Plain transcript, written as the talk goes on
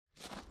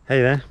Hey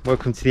there,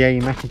 welcome to the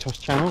A.E.Mackintosh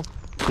channel.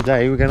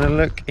 Today we're going to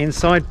look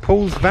inside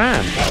Paul's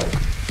van.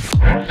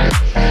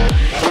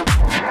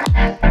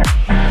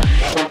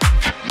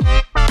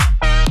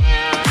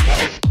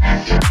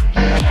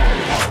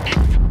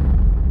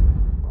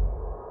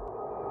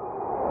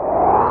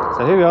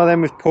 So here we are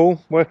then with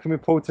Paul, working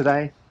with Paul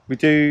today. We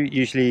do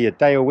usually a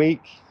day a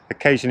week.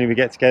 Occasionally we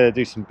get together,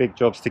 do some big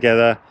jobs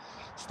together,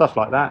 stuff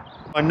like that.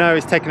 I know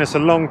it's taken us a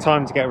long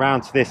time to get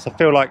around to this. I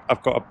feel like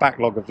I've got a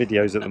backlog of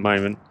videos at the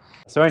moment.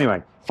 So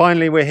anyway,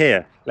 finally we're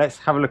here. Let's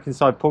have a look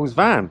inside Paul's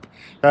van.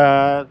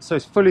 So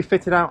it's fully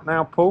fitted out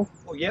now, Paul?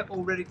 Well, yeah,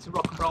 all ready to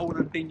rock and roll, and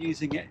I've been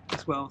using it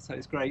as well, so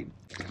it's great.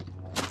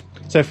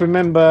 So if you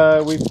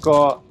remember, we've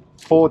got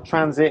Ford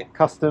Transit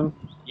Custom.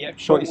 Yep,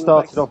 Short you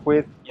started off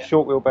with, yep.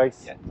 Short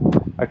wheelbase. Yep.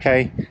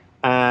 Okay,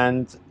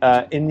 and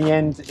in the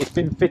end, it's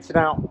been fitted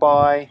out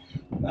by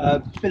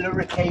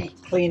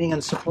Billericay Cleaning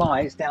and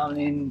Supplies down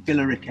in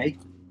Billericay,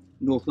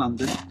 North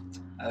London.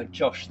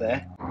 Josh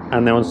there.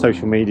 And they're on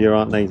social media,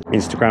 aren't they?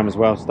 Instagram as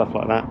well, stuff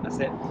like that. That's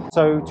it.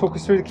 So talk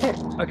us through the kit.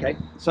 Okay,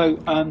 so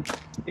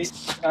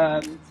it's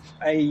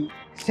a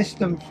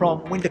system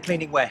from Window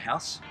Cleaning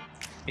Warehouse.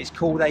 It's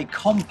called a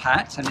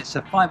Compact, and it's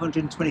a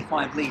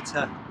 525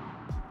 litre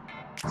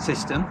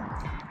system.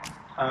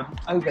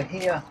 Over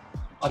here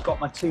I've got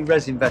my two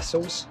resin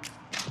vessels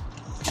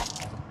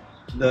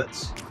that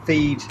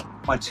feed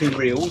my two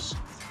reels.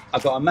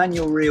 I've got a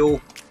manual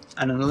reel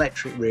and an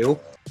electric reel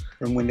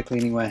from Window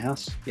Cleaning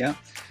Warehouse. Yeah.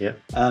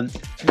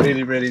 It's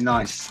really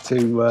nice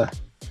to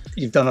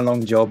you've done a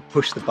long job,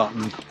 push the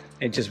button,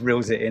 it just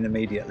reels it in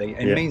immediately.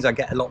 It means I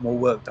get a lot more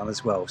work done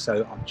as well,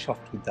 so I'm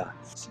chuffed with that.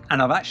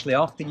 And I've actually,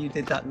 after you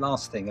did that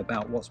last thing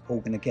about what's Paul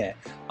going to get,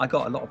 I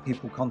got a lot of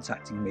people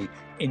contacting me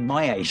in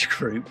my age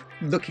group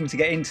looking to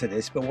get into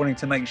this, but wanting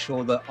to make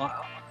sure that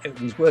it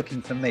was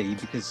working for me,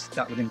 because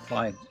that would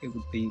imply it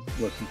would be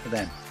working for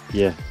them.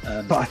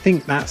 But I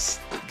think that's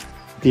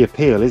the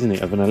appeal, isn't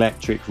it, of an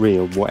electric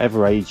reel,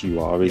 whatever age you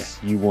are, is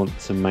you want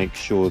to make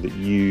sure that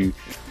you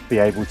be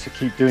able to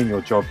keep doing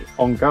your job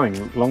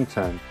ongoing, long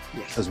term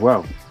as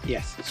well.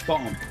 Yes,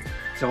 spot on.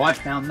 So I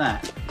found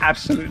that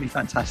absolutely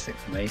fantastic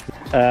for me.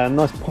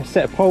 Nice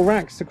set of pole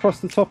racks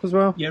across the top as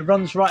well. Yeah, it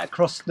runs right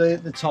across the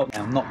top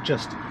now, not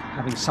just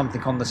having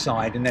something on the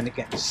side and then it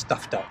gets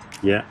stuffed up.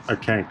 Yeah,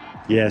 okay.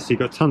 Yeah, so you've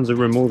got tons of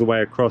room all the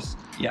way across.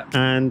 Yeah.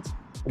 And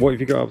what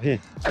have you got up here?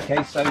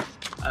 Okay, so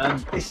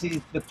this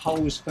is the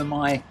poles for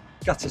my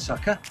gutter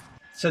sucker.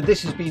 So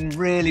this has been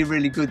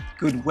really good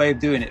way of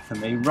doing it for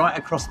me, right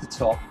across the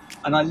top.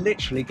 And I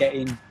literally get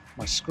in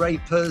my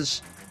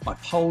scrapers, my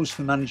poles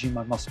for managing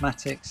my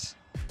mosmatics,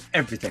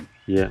 everything.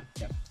 Yeah.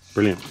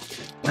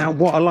 Brilliant. Now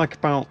what I like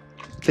about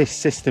this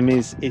system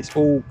is it's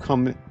all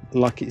come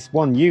like it's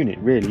one unit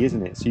really,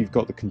 isn't it? So you've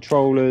got the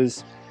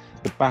controllers,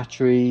 the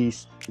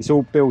batteries, it's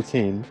all built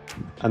in,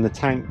 and the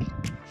tank,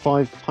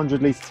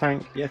 500 litre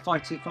tank. Yeah,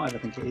 525 I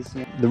think it is.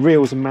 Yeah. The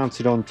reels are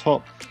mounted on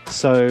top,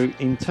 so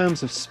in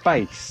terms of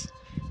space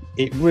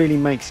it really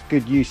makes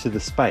good use of the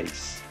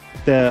space.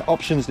 The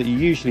options that you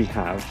usually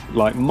have,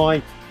 like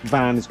my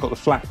van has got the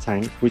flat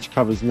tank which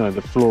covers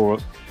the floor,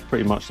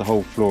 pretty much the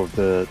whole floor of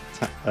the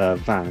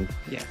van,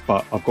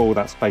 but I've got all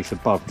that space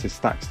above to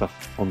stack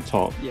stuff on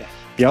top.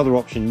 The other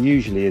option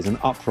usually is an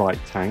upright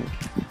tank,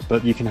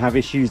 but you can have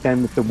issues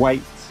then with the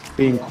weight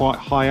being quite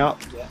high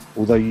up,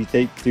 although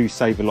they do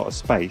save a lot of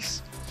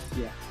space.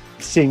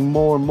 Seeing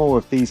more and more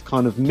of these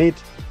kind of mid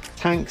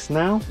tanks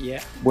now,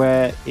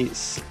 where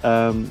it's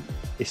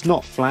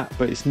not flat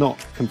but it's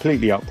not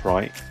completely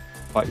upright,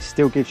 but it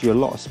still gives you a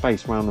lot of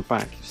space around the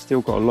back. You've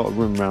still got a lot of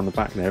room around the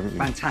back there, haven't you?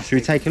 Fantastic. Should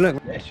we take a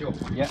look? Yeah, sure.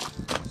 Yeah.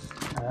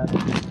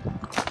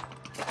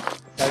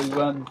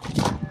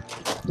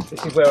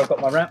 This is where I've got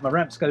my ramp. My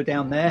ramps go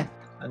down there,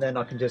 and then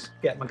I can just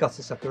get my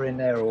gutter sucker in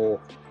there, or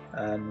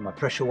my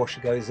pressure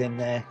washer goes in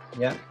there.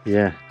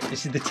 Yeah.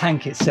 This is the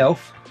tank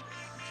itself,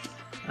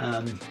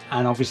 and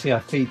obviously I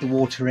feed the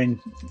water in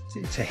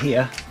to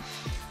here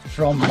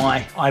from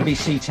my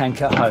IBC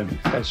tank at home.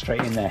 Goes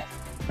straight in there.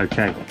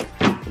 Okay.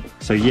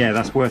 So yeah,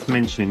 that's worth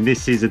mentioning.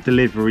 This is a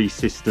delivery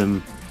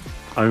system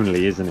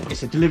only, isn't it?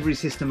 It's a delivery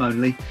system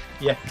only.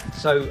 Yeah.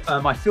 So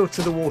I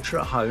filter the water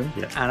at home,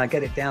 and I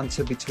get it down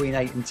to between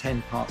 8 and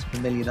 10 parts per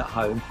million at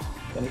home.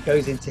 Then it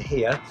goes into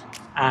here,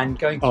 and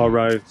going to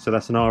RO. So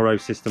that's an RO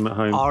system at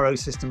home. RO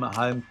system at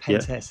home,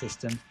 Pentair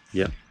system.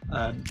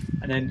 And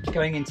then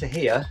going into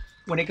here,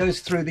 when it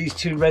goes through these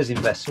two resin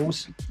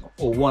vessels,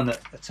 or one at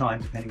a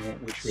time depending on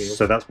which reel.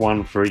 So that's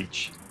one for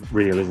each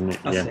reel, isn't it?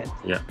 That's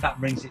it. That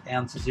brings it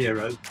down to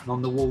 0. And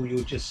on the wall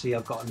you'll just see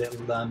I've got a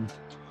little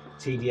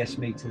TDS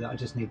meter that I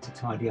just need to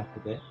tidy up a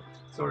bit.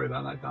 Sorry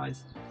about that,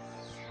 guys.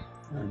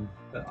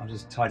 But I've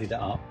just tidied it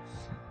up.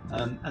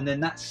 And then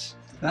that's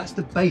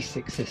the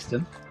basic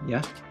system.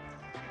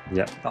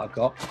 That I've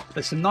got.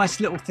 There's some nice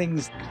little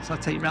things. So I'll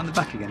take you around the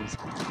back again.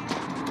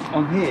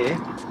 On here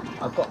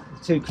I've got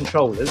the two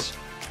controllers.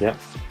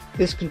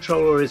 This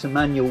controller is a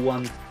manual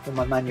one for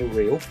my manual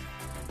reel.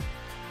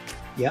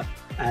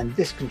 And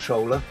this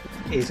controller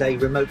is a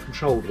remote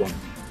controlled one.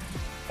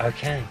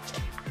 Okay.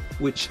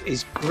 which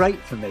is great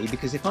for me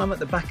because if I'm at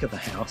the back of the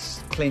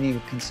house cleaning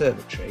a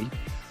conservatory,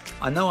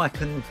 I know I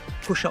can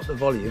push up the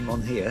volume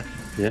on here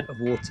of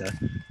water,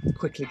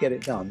 quickly get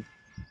it done,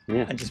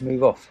 and just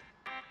move off.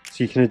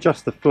 So you can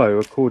adjust the flow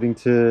according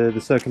to the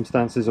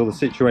circumstances or the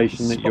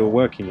situation that you're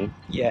working in.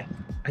 Yeah.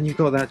 And you've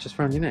got that just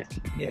around your neck.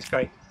 Yeah, it's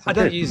great. I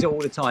don't use it all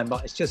the time,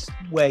 but it's just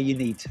where you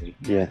need to.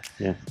 Yeah,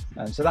 yeah.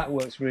 So that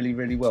works really,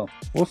 really well.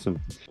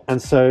 Awesome.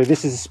 And so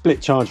this is a split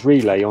charge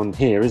relay on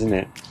here, isn't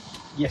it?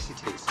 Yes,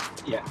 it is.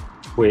 Yeah.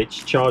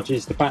 Which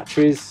charges the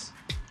batteries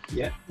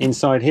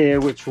inside here,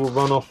 which will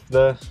run off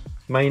the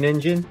main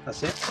engine.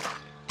 That's it.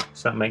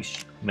 So that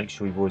makes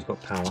sure you've always got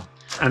power.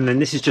 And then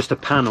this is just a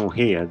panel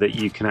here that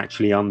you can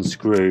actually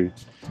unscrew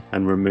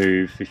and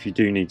remove if you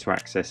do need to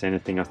access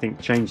anything. I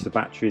think change the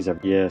batteries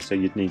every year, so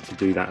you'd need to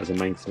do that as a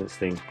maintenance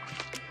thing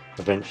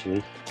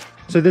eventually.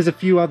 So there's a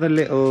few other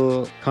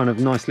little kind of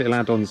nice little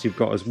add-ons you've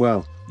got as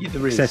well. Yeah,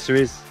 there is.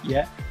 Accessories.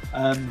 Yeah.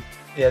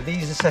 Yeah,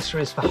 these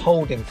accessories for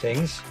holding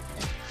things,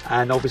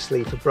 and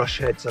obviously for brush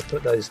heads I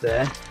put those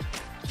there.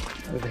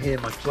 Over here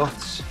my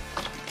cloths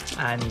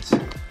and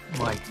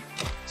my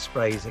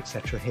sprays,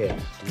 etc. here.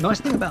 The nice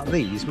thing about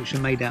these, which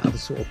are made out of a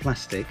sort of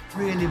plastic,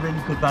 really,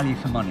 really good value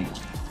for money.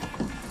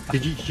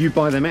 Did you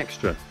buy them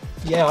extra?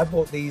 Yeah, I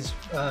bought these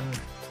from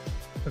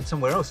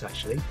somewhere else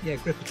actually. Yeah,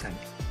 gripper tank.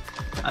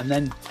 And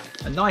then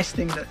a nice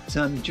thing that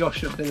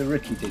Josh at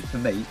Billericay did for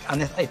me,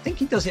 and I think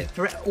he does it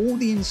for all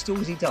the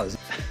installs he does,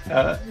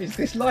 is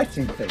this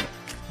lighting thing.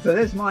 So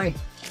there's my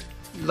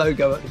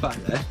logo at the back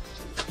there.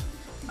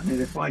 And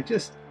then if I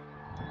just...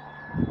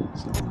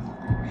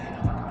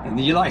 and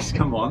the lights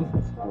come on.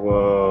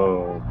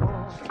 Whoa!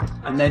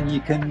 And then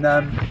you can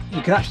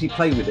actually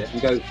play with it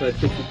and go for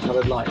different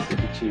coloured lights if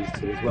you choose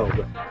to as well.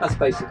 But that's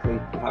basically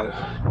how it.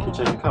 Can you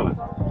change the colour?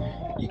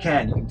 You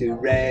can do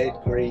red,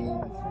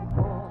 green.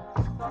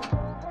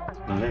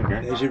 Oh, there we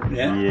go. There's your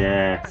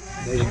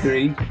yes. There's your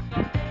green.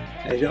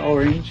 There's your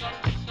orange.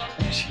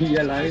 There's your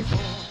yellow.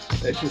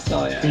 There's your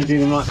cyan. Can you do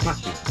them like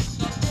flashing?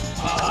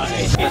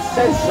 It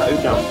says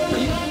so. Jump.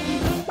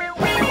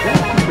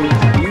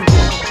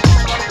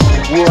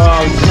 Whoa, you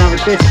can have a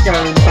disco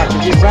in the back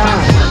of your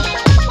van.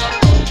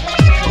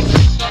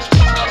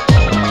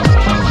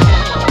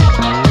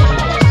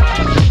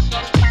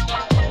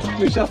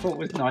 Which I thought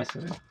was nice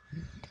of him.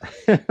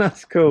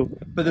 That's cool.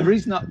 But the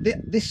reason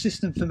this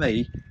system for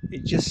me,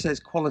 it just says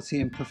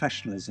quality and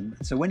professionalism.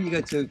 So when you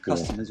go to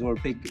customers or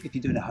if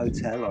you're doing a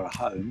hotel or a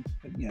home,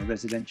 you know,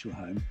 residential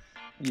home,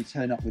 and you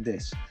turn up with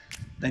this,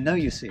 they know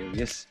you're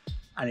serious.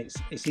 And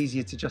it's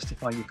easier to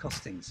justify your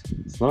costings.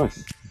 It's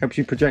nice. Helps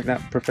you project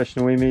that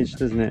professional image,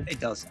 doesn't it? It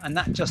does, and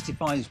that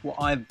justifies what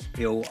I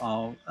feel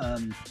are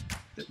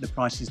the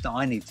prices that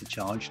I need to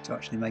charge to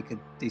actually make a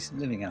decent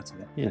living out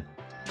of it. Yeah.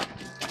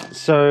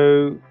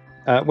 So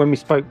when we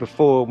spoke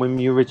before, when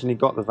you originally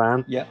got the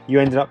van, you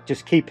ended up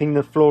just keeping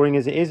the flooring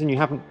as it is, and you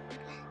haven't.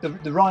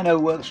 The Rhino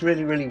works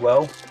really, really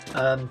well.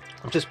 I'm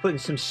just putting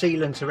some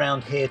sealant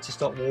around here to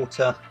stop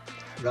water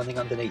running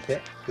underneath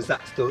it, because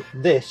that's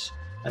this.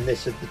 And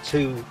this are the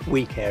two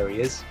weak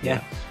areas.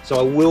 Yeah. So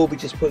I will be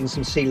just putting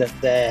some sealant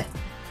there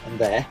and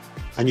there.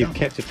 And you've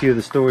kept a few of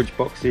the storage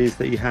boxes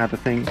that you had, I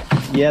think.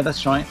 Yeah,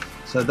 that's right.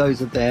 So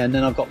those are there, and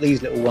then I've got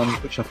these little ones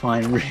which I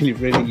find really,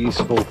 really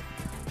useful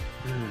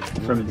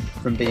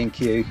from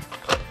B&Q.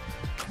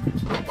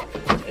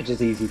 They're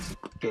just easy to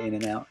get in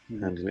and out.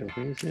 Handy little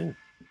things, yeah.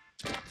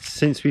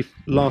 Since we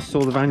last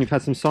saw the van, you've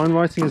had some sign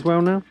writing as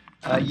well now?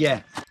 Yeah.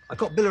 I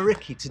got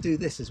Billericay to do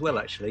this as well,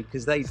 actually,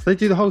 because they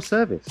do the whole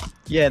service.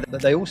 Yeah,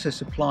 but they also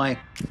supply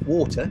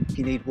water if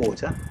you need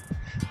water.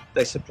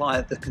 They supply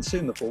the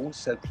consumables,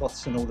 so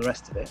cloths and all the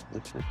rest of it.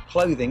 Okay.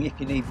 Clothing if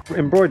you need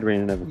embroidery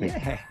and everything.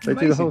 Yeah, they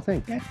do the whole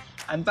thing. Yeah,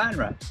 and van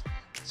wraps.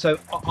 So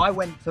I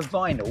went for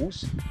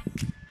vinyls.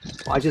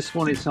 I just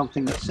wanted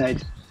something that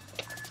said,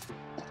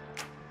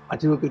 I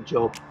do a good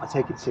job, I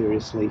take it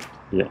seriously.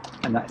 Yeah,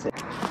 and that's it.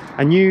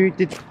 And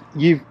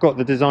you've got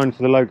the design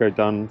for the logo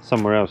done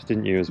somewhere else,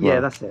 didn't you, as well? Yeah,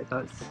 that's it.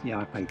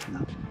 I paid for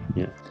that.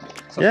 Yeah.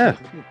 So yeah.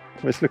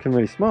 Well, it's looking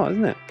really smart,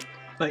 isn't it?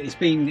 But it's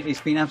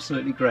been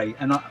absolutely great,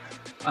 and I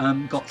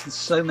got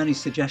so many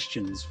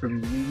suggestions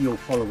from your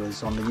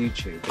followers on the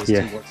YouTube as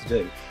to what to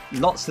do.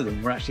 Lots of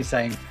them were actually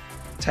saying,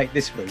 take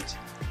this route,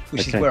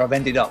 which is where I've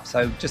ended up.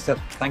 So just a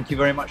thank you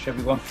very much,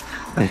 everyone.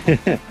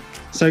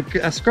 So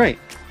that's great.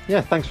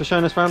 Yeah, thanks for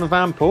showing us around the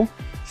van, Paul.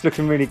 It's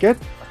looking really good.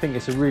 I think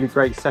it's a really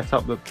great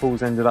setup that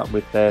Paul's ended up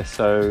with there.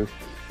 So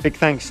big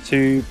thanks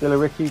to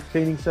Billericay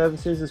Cleaning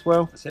Services as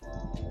well. That's it.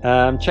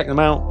 Check them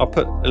out. I'll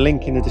put a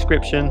link in the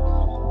description.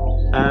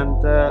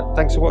 And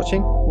thanks for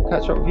watching. We'll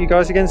catch up with you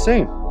guys again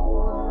soon.